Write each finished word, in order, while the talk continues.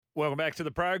Welcome back to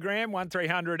the program.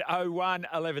 1300 01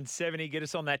 1170. Get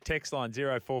us on that text line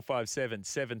 0457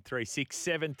 736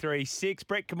 736.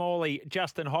 Brett Camorley,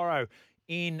 Justin Horrow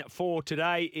in for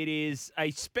today. It is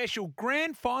a special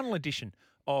grand final edition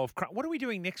of. What are we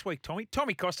doing next week, Tommy?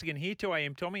 Tommy Costigan here, 2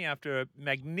 a.m. Tommy, after a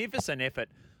magnificent effort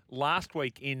last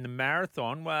week in the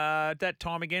marathon. That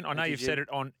time again, I know you've said it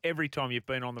on every time you've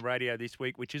been on the radio this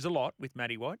week, which is a lot with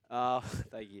Matty White.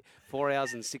 Thank you. 4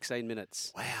 hours and 16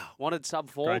 minutes. Wow. Wanted sub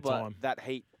 4, Great but time. that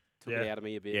heat took it out of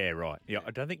me a bit. Yeah, right. Yeah,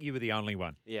 I don't think you were the only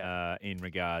one Yeah. in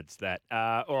regards to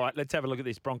that. All right, let's have a look at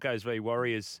this Broncos v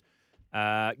Warriors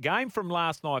game from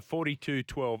last night,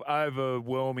 42-12.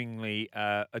 Overwhelmingly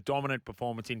a dominant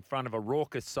performance in front of a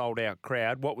raucous, sold-out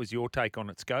crowd. What was your take on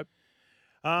it, Scope?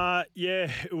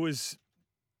 It was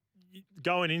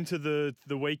going into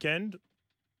the weekend.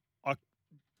 I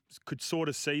could sort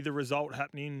of see the result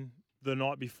happening the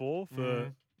night before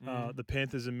for the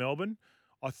Panthers in Melbourne.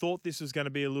 I thought this was going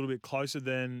to be a little bit closer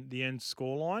than the end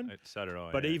scoreline. So did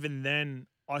I. But even then,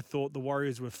 I thought the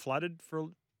Warriors were flattered for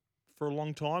a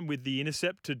long time with the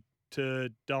intercept to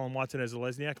Dylan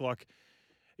Martinez-Lesniak.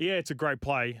 It's a great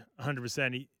play,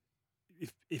 100%.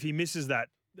 If he misses that,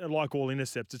 like all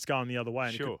intercepts, it's going the other way,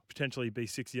 and it could potentially be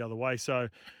 6 the other way. So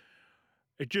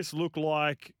it just looked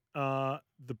like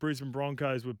the Brisbane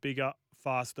Broncos were bigger,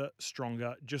 faster,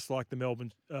 stronger, just like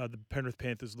the Penrith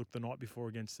Panthers looked the night before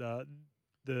against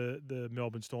the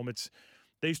Melbourne Storm.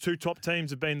 These two top teams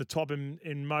have been the top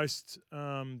in most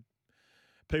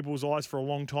people's eyes for a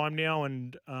long time now,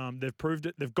 and they've proved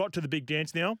it. They've got to the big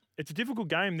dance now. It's a difficult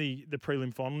game, the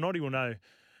prelim final. Noddy will know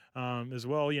as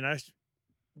well.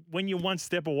 When you're one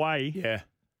step away,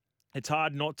 it's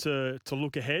hard not to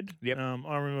look ahead. Yep.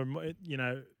 I remember,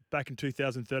 back in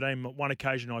 2013, one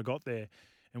occasion I got there,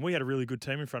 and we had a really good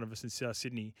team in front of us in South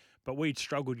Sydney, but we'd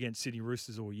struggled against Sydney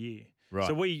Roosters all year. Right.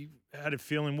 So we had a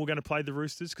feeling we're going to play the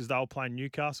Roosters because they were playing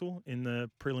Newcastle in the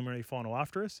preliminary final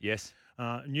after us. Yes.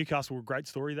 Newcastle were a great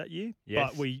story that year, Yes.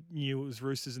 but we knew it was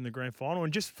Roosters in the grand final.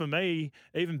 And just for me,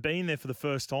 even being there for the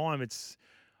first time,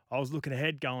 I was looking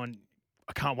ahead going,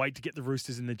 I can't wait to get the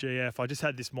Roosters in the GF. I just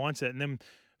had this mindset. And then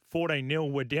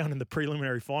 14-0, we're down in the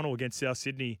preliminary final against South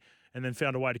Sydney and then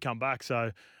found a way to come back.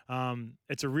 So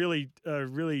it's a really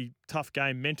tough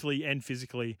game mentally and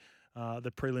physically,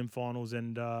 the prelim finals.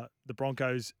 And the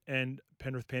Broncos and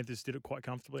Penrith Panthers did it quite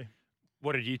comfortably.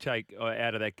 What did you take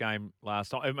out of that game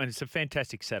last night? I mean, it's a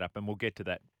fantastic setup, and we'll get to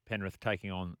that, Penrith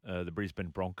taking on the Brisbane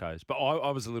Broncos. But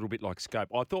I was a little bit like Scope.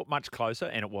 I thought much closer,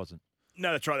 and it wasn't.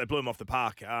 No, that's right. They blew them off the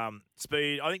park.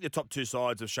 Speed. I think the top two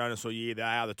sides have shown us all year they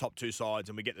are the top two sides,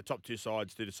 and we get the top two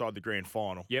sides to decide the grand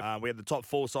final. Yep. We had the top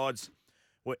four sides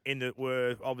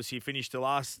were obviously finished the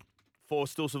last four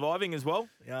still surviving as well.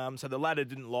 So the ladder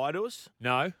didn't lie to us.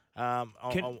 No.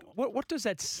 What does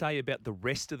that say about the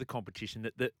rest of the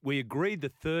competition? That we agreed the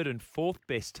third and fourth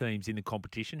best teams in the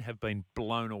competition have been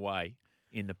blown away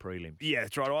in the prelims. Yeah,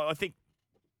 that's right. I think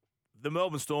the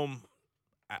Melbourne Storm,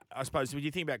 I suppose, when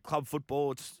you think about club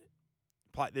football,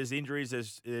 there's injuries,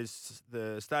 there's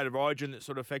the state of origin that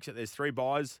sort of affects it. There's 3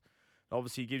 buys.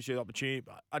 Obviously, it gives you the opportunity.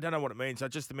 But I don't know what it means.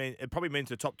 It probably means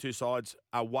the top two sides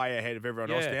are way ahead of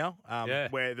everyone else now.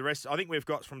 Where the rest, I think we've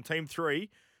got from team 3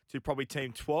 to probably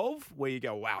team 12, where you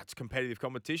go, wow, it's competitive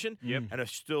competition. Yep. And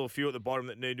there's still a few at the bottom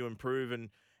that need to improve and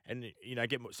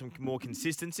get some more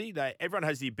consistency. Everyone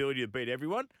has the ability to beat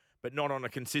everyone, but not on a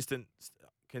consistent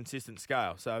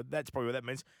scale. So that's probably what that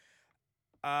means.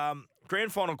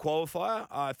 Grand final qualifier,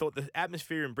 I thought the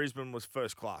atmosphere in Brisbane was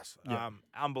first class. Yep.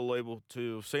 Unbelievable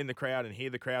to have seen the crowd and hear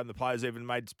the crowd, and the players even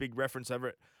made this big reference over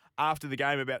it after the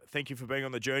game about thank you for being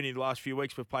on the journey the last few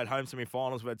weeks. We've played home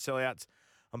semi-finals, we've had sellouts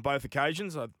on both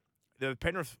occasions. The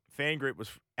Penrith fan group was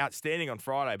outstanding on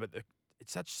Friday, but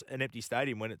it's such an empty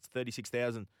stadium when it's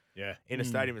 36,000 in a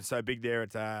stadium. It's so big there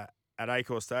at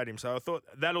Accor Stadium. So I thought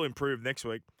that'll improve next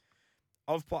week.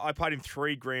 I played in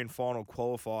 3 grand final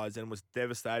qualifiers and was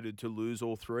devastated to lose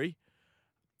all 3.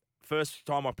 First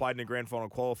time I played in a grand final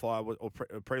qualifier or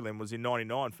prelim was in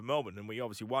 '99 for Melbourne, and we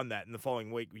obviously won that. And the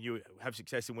following week, you have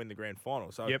success and win the grand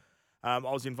final. So I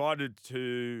was invited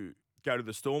to go to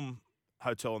the Storm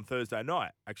Hotel on Thursday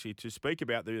night, actually, to speak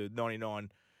about the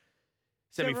 '99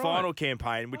 semi-final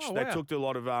campaign, which they took to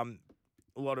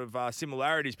a lot of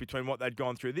similarities between what they'd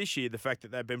gone through this year. The fact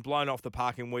that they'd been blown off the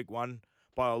park in week 1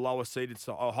 by a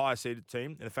higher seeded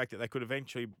team, and the fact that they could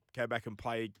eventually go back and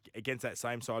play against that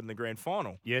same side in the grand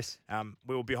final. Yes.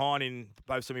 We were behind in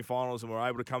both semi-finals and we were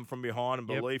able to come from behind and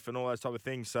belief and all those type of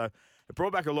things. So it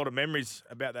brought back a lot of memories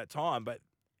about that time. But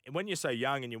when you're so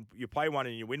young and you play one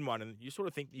and you win one, and you sort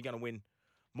of think you're going to win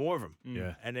more of them.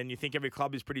 Yeah. And then you think every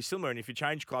club is pretty similar. And if you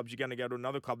change clubs, you're going to go to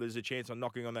another club. There's a chance on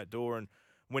knocking on that door and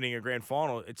winning a grand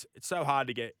final. It's so hard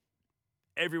to get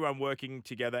everyone working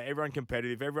together, everyone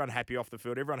competitive, everyone happy off the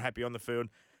field, everyone happy on the field,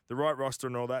 the right roster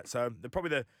and all that. So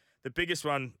probably the biggest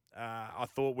one I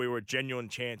thought we were a genuine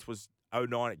chance was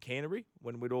 2009 at Canterbury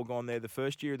when we'd all gone there the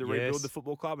first year to rebuild the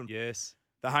football club. And Yes.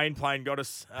 the Hayne plane got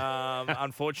us,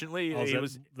 unfortunately. That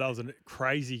was a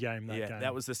crazy game, that game.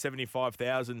 That was the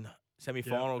 75,000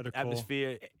 semi-final at a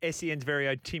atmosphere. SEN's very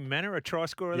own Tim Manor, a try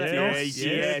scorer that Yeah, night.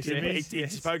 yes, He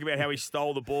spoke about how he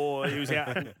stole the ball. He was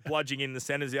out bludging in the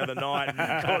centres the other night and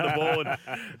caught the ball. And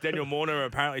Daniel Morner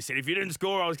apparently said, if you didn't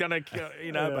score, I was going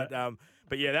to,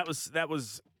 But yeah, that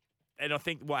was. And I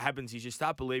think what happens is you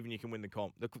start believing you can win the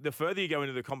comp. The further you go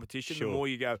into the competition, the more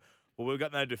you go, well, we've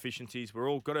got no deficiencies. We're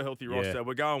all got a healthy roster.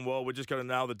 We're going well. We're just got to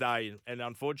nail the day. And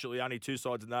unfortunately, only two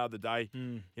sides nailed the day.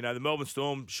 You know, the Melbourne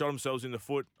Storm shot themselves in the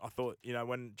foot. I thought,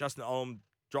 when Justin Olam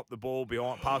dropped the ball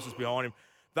passes behind him,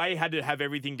 they had to have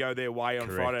everything go their way on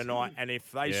Friday night. And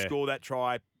if they score that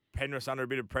try, Penrith's under a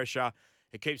bit of pressure.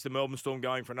 It keeps the Melbourne Storm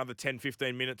going for another 10,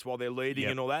 15 minutes while they're leading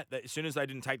and all that. As soon as they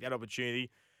didn't take that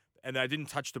opportunity, and they didn't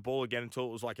touch the ball again until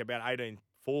it was like about 18-4.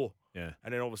 Yeah.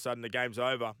 And then all of a sudden the game's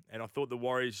over. And I thought the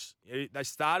Warriors, they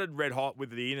started red hot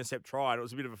with the intercept try, and it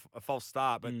was a bit of a false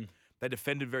start, but they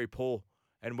defended very poor.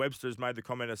 And Webster's made the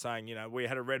comment of saying, we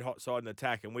had a red hot side in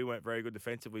attack and we weren't very good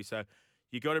defensively. So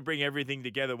you got to bring everything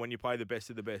together when you play the best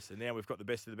of the best. And now we've got the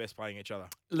best of the best playing each other.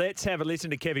 Let's have a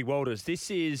listen to Kevy Walters. This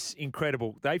is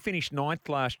incredible. They finished 9th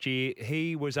last year.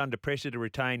 He was under pressure to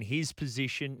retain his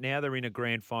position. Now they're in a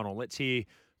grand final. Let's hear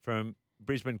from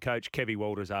Brisbane coach Kevy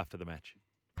Walters after the match.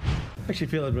 Actually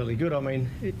feeling really good. I mean,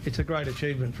 it's a great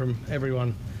achievement from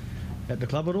everyone at the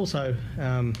club, but also,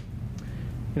 from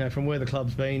where the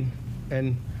club's been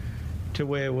and to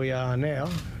where we are now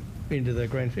into the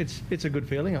grand. It's a good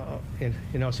feeling.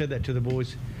 I said that to the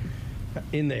boys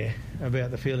in there about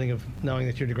the feeling of knowing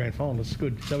that you're in the grand final. It's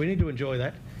good. So we need to enjoy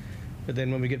that. But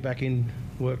then when we get back in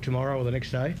work tomorrow or the next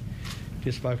day,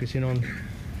 just focus in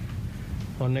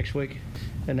on next week.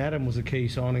 And Adam was a key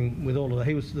signing with all of that.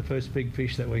 He was the first big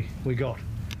fish that we got.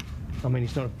 I mean,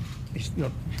 he's not,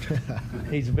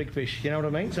 he's a big fish, you know what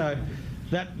I mean? So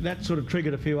that sort of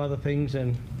triggered a few other things.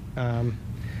 And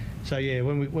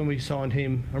when we signed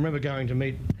him, I remember going to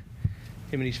meet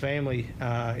him and his family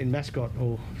in Mascot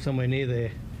or somewhere near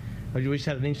there. We just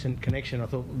had an instant connection. I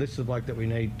thought, this is the bloke that we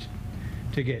need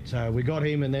to get. So we got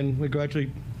him, and then we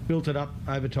gradually built it up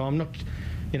over time.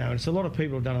 It's a lot of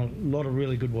people have done a lot of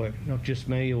really good work, not just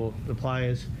me or the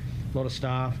players, a lot of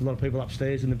staff, a lot of people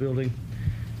upstairs in the building,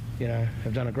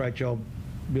 have done a great job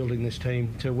building this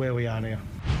team to where we are now.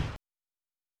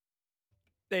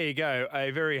 There you go.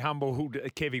 A very humble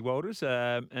Kevy Walters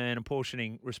and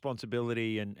apportioning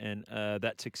responsibility and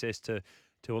that success to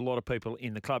a lot of people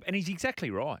in the club. And he's exactly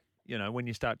right, when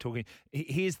you start talking.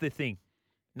 Here's the thing.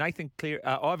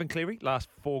 Ivan Cleary, last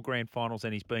 4 grand finals,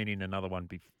 and he's been in another one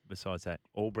besides that.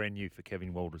 All brand new for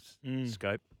Kevin Walters'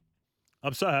 scope.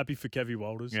 I'm so happy for Kevy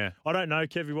Walters. Yeah. I don't know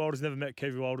Kevy Walters, never met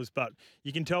Kevy Walters, but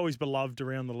you can tell he's beloved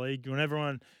around the league.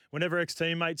 Whenever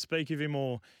ex-teammates speak of him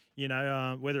or,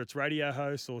 whether it's radio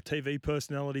hosts or TV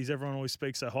personalities, everyone always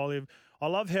speaks so highly of him. I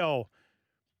love how,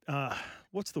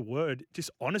 what's the word?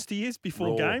 Just honesty is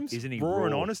before games. Isn't he raw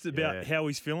and raw? honest about how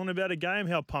he's feeling about a game,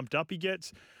 how pumped up he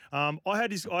gets. I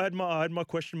had my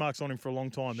question marks on him for a long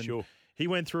time. And Sure. He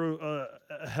went through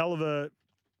a hell of a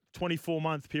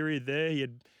 24-month period there. He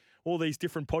had all these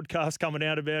different podcasts coming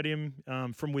out about him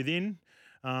from within.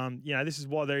 This is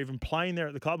why they're even playing there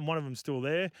at the club, and one of them's still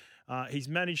there. He's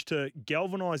managed to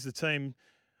galvanise the team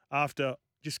after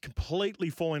just completely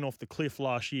falling off the cliff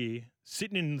last year,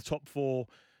 sitting in the top 4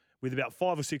 with about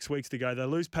 5 or 6 weeks to go. They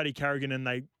lose Paddy Carrigan and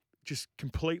they just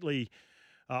completely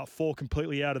fall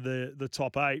completely out of the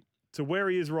top 8 to where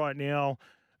he is right now.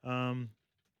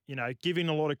 Giving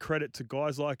a lot of credit to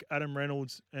guys like Adam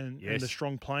Reynolds and the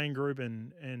strong playing group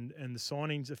and the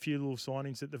signings, a few little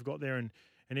signings that they've got there, and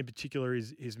in particular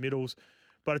his middles.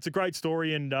 But it's a great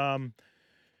story, and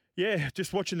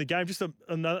just watching the game, just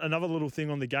another little thing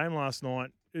on the game last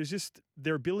night, it was just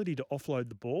their ability to offload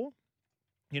the ball.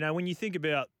 When you think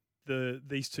about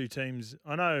these two teams,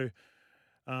 I know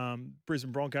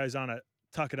Brisbane Broncos aren't a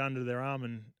tuck it under their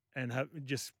arm and have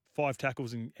just 5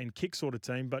 tackles and kick sort of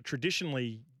team, but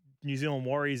traditionally New Zealand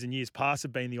Warriors in years past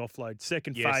have been the offload.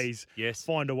 Second phase,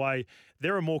 find a way.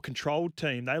 They're a more controlled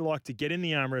team. They like to get in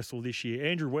the arm wrestle this year.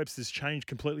 Andrew Webster's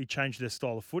completely changed their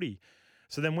style of footy.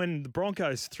 So then when the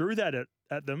Broncos threw that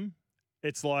at them,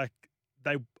 it's like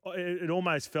it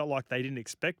almost felt like they didn't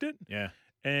expect it. Yeah.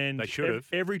 And they should have.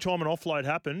 Every time an offload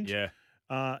happened,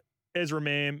 Ezra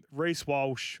Mam, Reece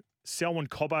Walsh, Selwyn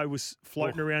Cobbo was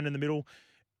floating around in the middle.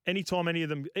 Anytime any of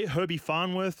them, Herbie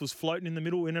Farnworth was floating in the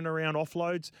middle, in and around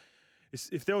offloads.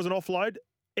 If there was an offload,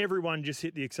 everyone just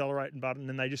hit the accelerating button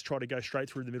and they just try to go straight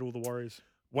through the middle of the Warriors.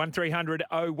 1300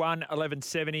 01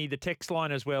 1170. The text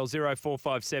line as well,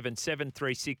 0457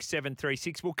 736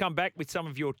 736. We'll come back with some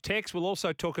of your texts. We'll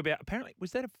also talk about, apparently,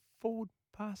 was that a forward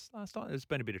pass last night? There's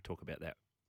been a bit of talk about that.